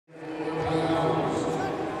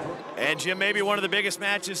And Jim, maybe one of the biggest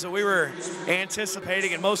matches that we were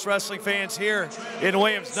anticipating, and most wrestling fans here in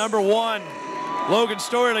Williams. Number 1, Logan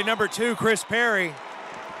Storley. Number 2, Chris Perry.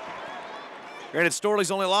 Granted,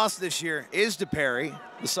 Storley's only loss this year is to Perry,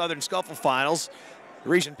 the Southern Scuffle Finals. The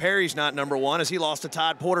reason Perry's not number 1 is he lost to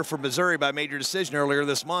Todd Porter from Missouri by major decision earlier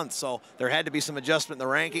this month. So there had to be some adjustment in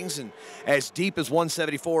the rankings. And as deep as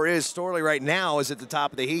 174 is, Storley right now is at the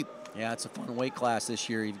top of the heap. Yeah, it's a fun weight class this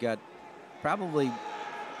year. You've got probably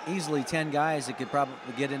easily 10 guys that could probably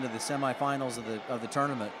get into the semifinals of the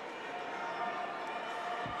tournament.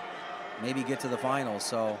 Maybe get to the finals.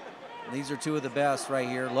 So these are 2 of the best right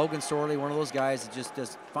here. Logan Storley, one of those guys that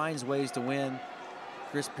just finds ways to win.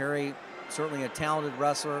 Chris Perry, certainly a talented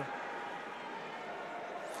wrestler,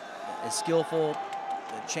 is skillful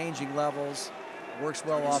at changing levels, works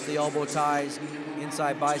well off the elbow ties,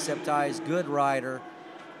 inside bicep ties, good rider,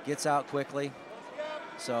 gets out quickly.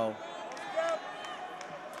 So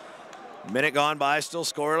minute gone by, still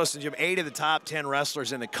scoreless, and Jim, 8 of the top 10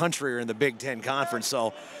 wrestlers in the country are in the Big Ten Conference.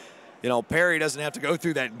 So, you know, Perry doesn't have to go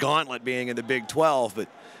through that gauntlet being in the Big 12, but,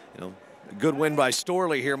 you know, a good win by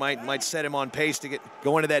Storley here might set him on pace to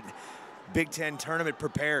go into that Big Ten tournament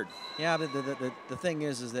prepared. Yeah, but the thing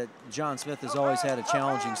is that John Smith has always had a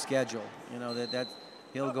challenging schedule. You know, that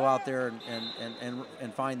he'll go out there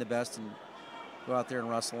and find the best and go out there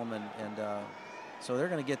and wrestle them, and so they're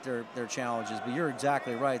going to get their challenges. But you're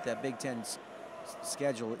exactly right. That Big Ten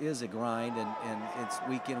schedule is a grind, and it's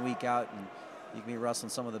week in, week out, and you can be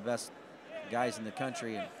wrestling some of the best guys in the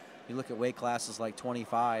country. And you look at weight classes like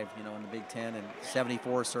 25, you know, in the Big Ten, and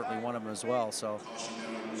 74 is certainly one of them as well. So,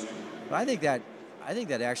 but I think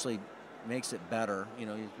that actually makes it better. You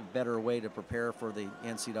know, a better way to prepare for the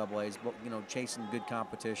NCAA's. You know, chasing good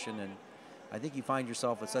competition, and I think you find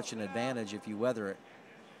yourself at such an advantage if you weather it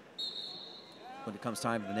when it comes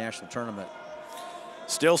time to the national tournament.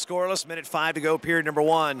 Still scoreless, minute 5 to go, period number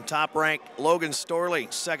 1. Top ranked Logan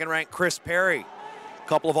Storley, second ranked Chris Perry. A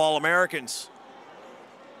couple of All-Americans.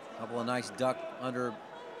 A couple of nice duck under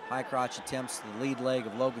high crotch attempts to the lead leg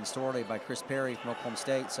of Logan Storley by Chris Perry from Oklahoma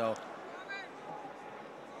State. So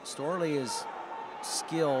Storley is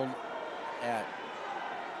skilled at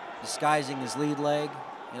disguising his lead leg.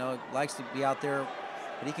 You know, likes to be out there,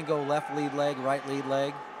 but he can go left lead leg, right lead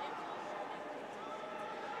leg.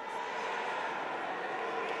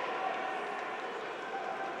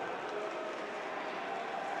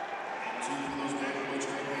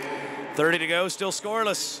 .30 to go, still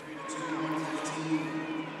scoreless.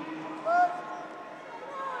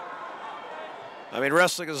 I mean,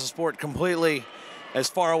 wrestling is a sport completely as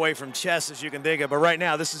far away from chess as you can think of, but right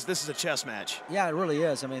now this is a chess match. Yeah, it really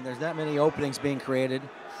is. I mean, there's that many openings being created.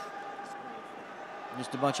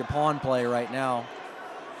 Just a bunch of pawn play right now.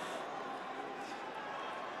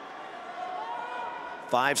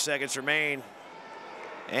 5 seconds remain,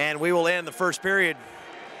 and we will end the first period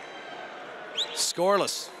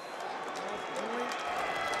scoreless.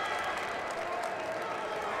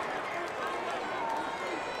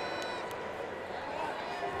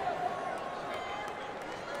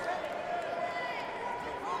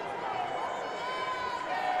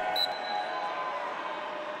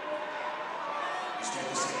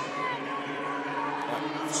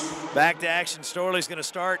 Back to action. Storley's going to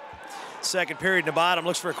start. Second period in the bottom.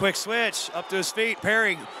 Looks for a quick switch. Up to his feet.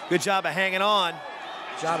 Perry, good job of hanging on.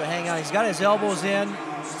 Job of hanging on. He's got his elbows in.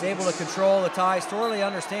 He's able to control the tie. Storley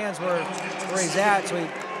understands where he's at, so he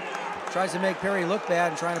tries to make Perry look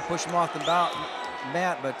bad and trying to push him off the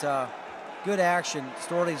mat. But good action.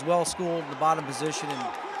 Storley's well schooled in the bottom position, and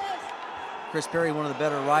Chris Perry, one of the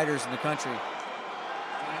better riders in the country.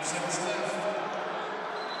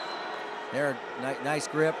 There, nice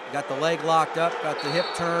grip, got the leg locked up, got the hip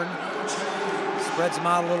turned, spreads him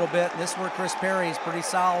out a little bit. And this is where Chris Perry is pretty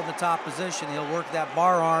solid in the top position. He'll work that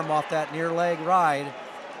bar arm off that near leg ride.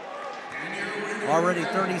 Already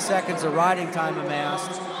 30 seconds of riding time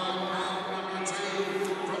amassed.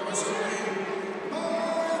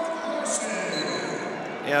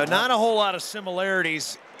 You know, not a whole lot of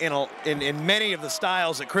similarities in many of the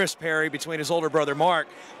styles at Chris Perry between his older brother Mark,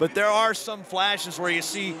 but there are some flashes where you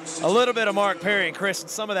see a little bit of Mark Perry and Chris, and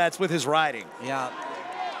some of that's with his riding. Yeah,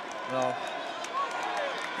 well,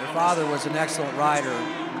 their father was an excellent rider,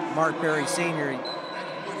 Mark Perry Sr.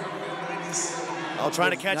 Oh, trying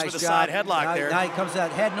to catch with a side headlock there. Now he comes to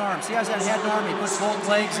that head and arm. See how that head and arm, he puts both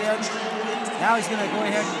legs in. Now he's gonna go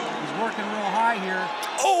ahead, he's working real high here.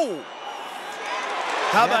 Oh!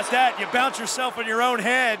 How about that? You bounce yourself on your own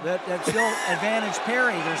head. That's still advantage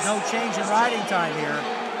Perry. There's no change in riding time here.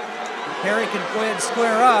 Perry can go ahead and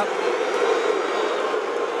square up.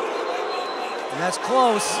 And that's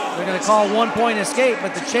close. They're going to call 1-point escape,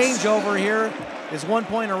 but the changeover here is 1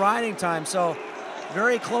 point of riding time. So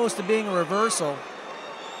very close to being a reversal.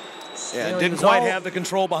 Yeah, you know, didn't quite have the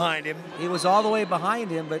control behind him. He was all the way behind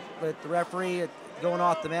him, but the referee going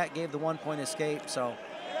off the mat gave the 1-point escape. So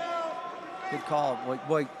good call.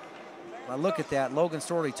 Boy, I look at that. Logan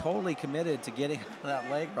Storley totally committed to getting that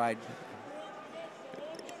leg ride.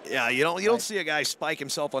 Yeah, you don't see a guy spike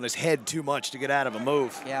himself on his head too much to get out of a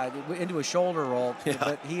move. Yeah, into a shoulder roll. Yeah.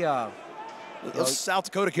 But he, those South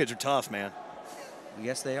Dakota kids are tough, man.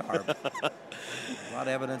 Yes, they are. A lot of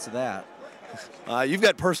evidence of that. You've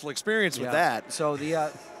got personal experience with that. So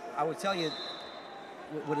I would tell you,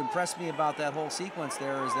 what impressed me about that whole sequence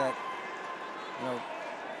there is that, you know,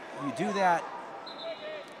 you do that.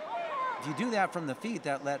 If you do that from the feet,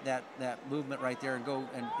 that movement right there, and go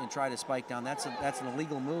and try to spike down, that's an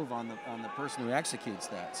illegal move on the person who executes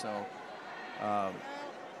that. So,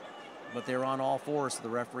 but they're on all fours, so the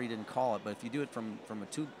referee didn't call it. But if you do it from a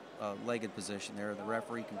two-legged position there, the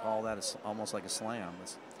referee can call that almost like a slam.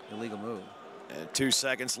 It's an illegal move. And 2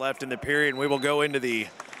 seconds left in the period, and we will go into the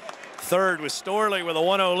third with Storley with a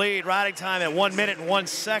 1-0 lead. Riding time at 1 minute and 1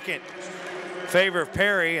 second in favor of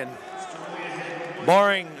Perry, and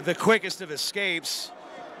barring the quickest of escapes,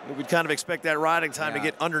 we would kind of expect that riding time to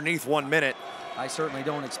get underneath 1 minute. I certainly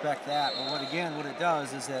don't expect that. But what it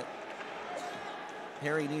does is that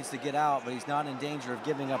Perry needs to get out, but he's not in danger of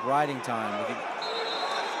giving up riding time.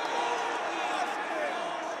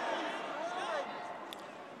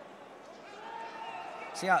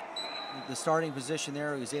 See how the starting position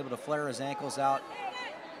there, he was able to flare his ankles out.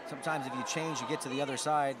 Sometimes if you change, you get to the other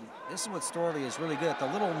side. This is what Storley is really good at, the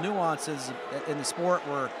little nuances in the sport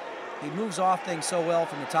where he moves off things so well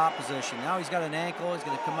from the top position. Now he's got an ankle, he's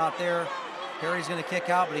going to come out there. Perry's going to kick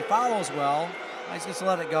out, but he follows well. He's just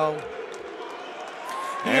let it go.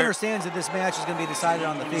 He understands that this match is going to be decided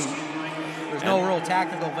on the feet. There's no real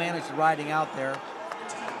tactical advantage to riding out there,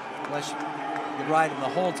 unless you ride him the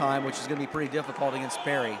whole time, which is going to be pretty difficult against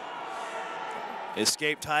Perry.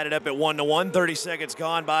 Escape tied it up at 1-1. 30 seconds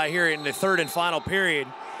gone by here in the third and final period.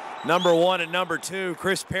 Number 1 and number 2,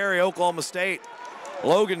 Chris Perry, Oklahoma State.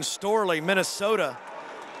 Logan Storley, Minnesota.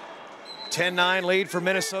 10-9 lead for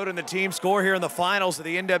Minnesota in the team score here in the finals of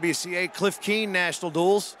the NWCA Cliff Keen National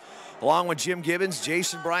Duels. Along with Jim Gibbons,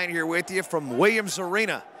 Jason Bryant here with you from Williams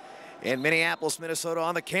Arena in Minneapolis, Minnesota,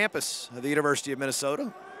 on the campus of the University of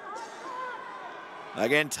Minnesota.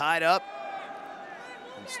 Again, tied up.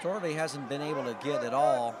 And Storley hasn't been able to get at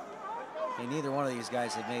all. I mean, neither one of these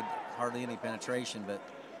guys have made hardly any penetration, but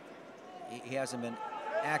he hasn't been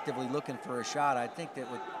actively looking for a shot. I think that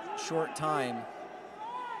with short time,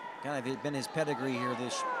 kind of been his pedigree here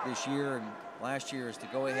this year and last year, is to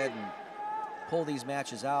go ahead and pull these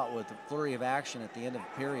matches out with a flurry of action at the end of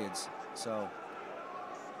periods. So.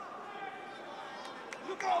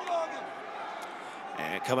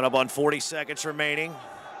 And coming up on 40 seconds remaining.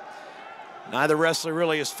 Neither wrestler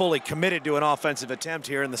really is fully committed to an offensive attempt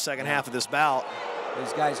here in the second half of this bout.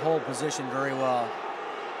 These guys hold position very well.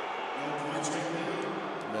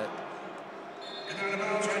 But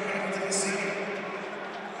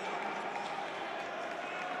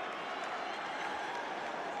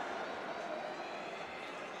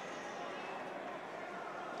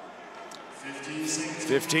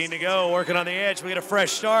 15 to go, working on the edge. We get a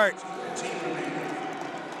fresh start.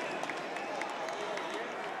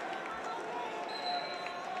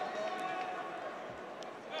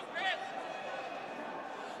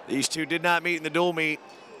 These two did not meet in the dual meet.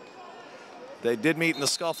 They did meet in the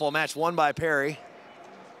scuffle, match won by Perry.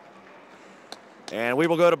 And we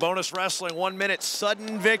will go to bonus wrestling. 1 minute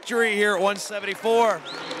sudden victory here at 174.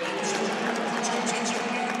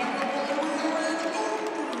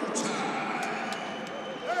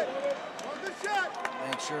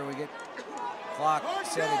 Make sure we get clock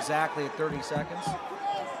set exactly at 30 seconds.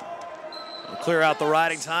 We'll clear out the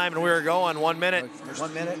riding time, and we're going 1 minute.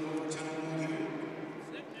 1 minute.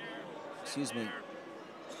 Excuse me.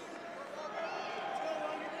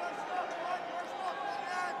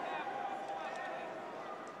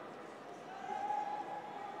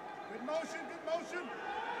 Good motion, good motion.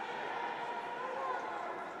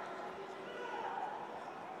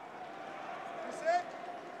 That's it.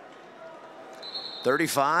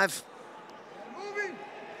 35. Moving.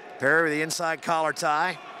 Perry with the inside collar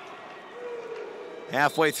tie.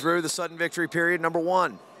 Halfway through the sudden victory period, number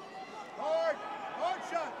 1. Hard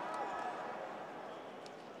shot.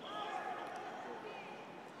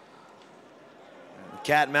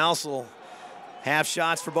 Cat and mouse, half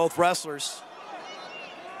shots for both wrestlers.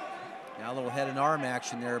 Now a little head and arm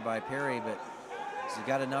action there by Perry, but He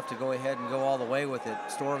got enough to go ahead and go all the way with it.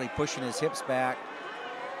 Storley pushing his hips back.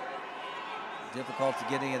 Difficult to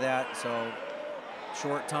get any of that, so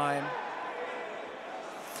short time.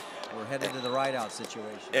 We're headed to the right-out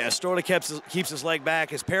situation. Yeah, Storley keeps his leg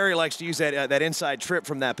back, as Perry likes to use that inside trip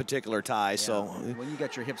from that particular tie. Yeah, so when you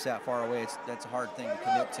got your hips that far away, that's a hard thing to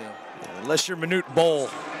commit to. Yeah, unless you're Manute Bowl.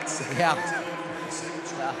 Yeah.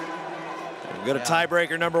 We'll go to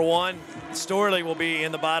tiebreaker number 1. Storley will be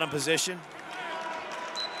in the bottom position.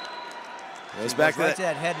 Goes back to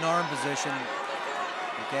that head and arm position.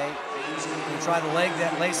 Okay. You try the leg,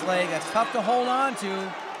 that lace leg. That's tough to hold on to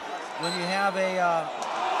when you have a.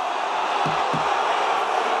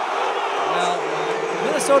 Well,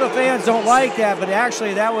 Minnesota fans don't like that, but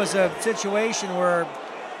actually that was a situation where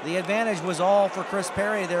the advantage was all for Chris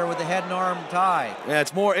Perry there with the head and arm tie. Yeah,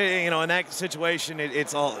 it's more, you know, in that situation,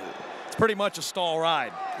 it's pretty much a stall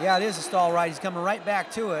ride. Yeah, it is a stall ride. He's coming right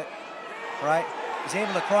back to it, right? He's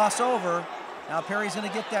able to cross over. Now Perry's going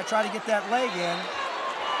to try to get that leg in.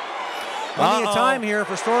 Plenty of time here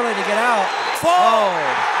for Storley to get out. Fall!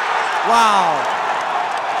 Oh, wow.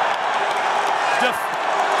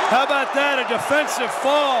 How about that, a defensive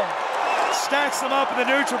fall. Stacks them up in the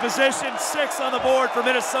neutral position, 6 on the board for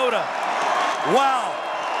Minnesota. Wow.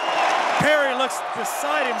 Perry looks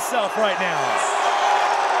beside himself right now.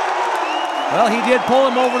 Well, he did pull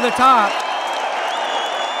him over the top.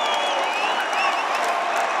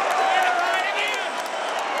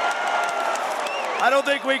 I don't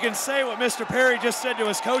think we can say what Mr. Perry just said to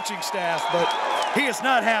his coaching staff, but he is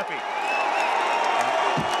not happy.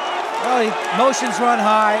 Well, motions run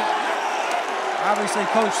high. Obviously,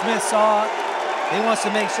 Coach Smith saw it. He wants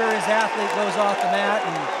to make sure his athlete goes off the mat,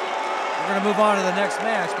 and we're going to move on to the next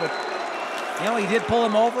match. But, you know, he did pull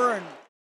him over, and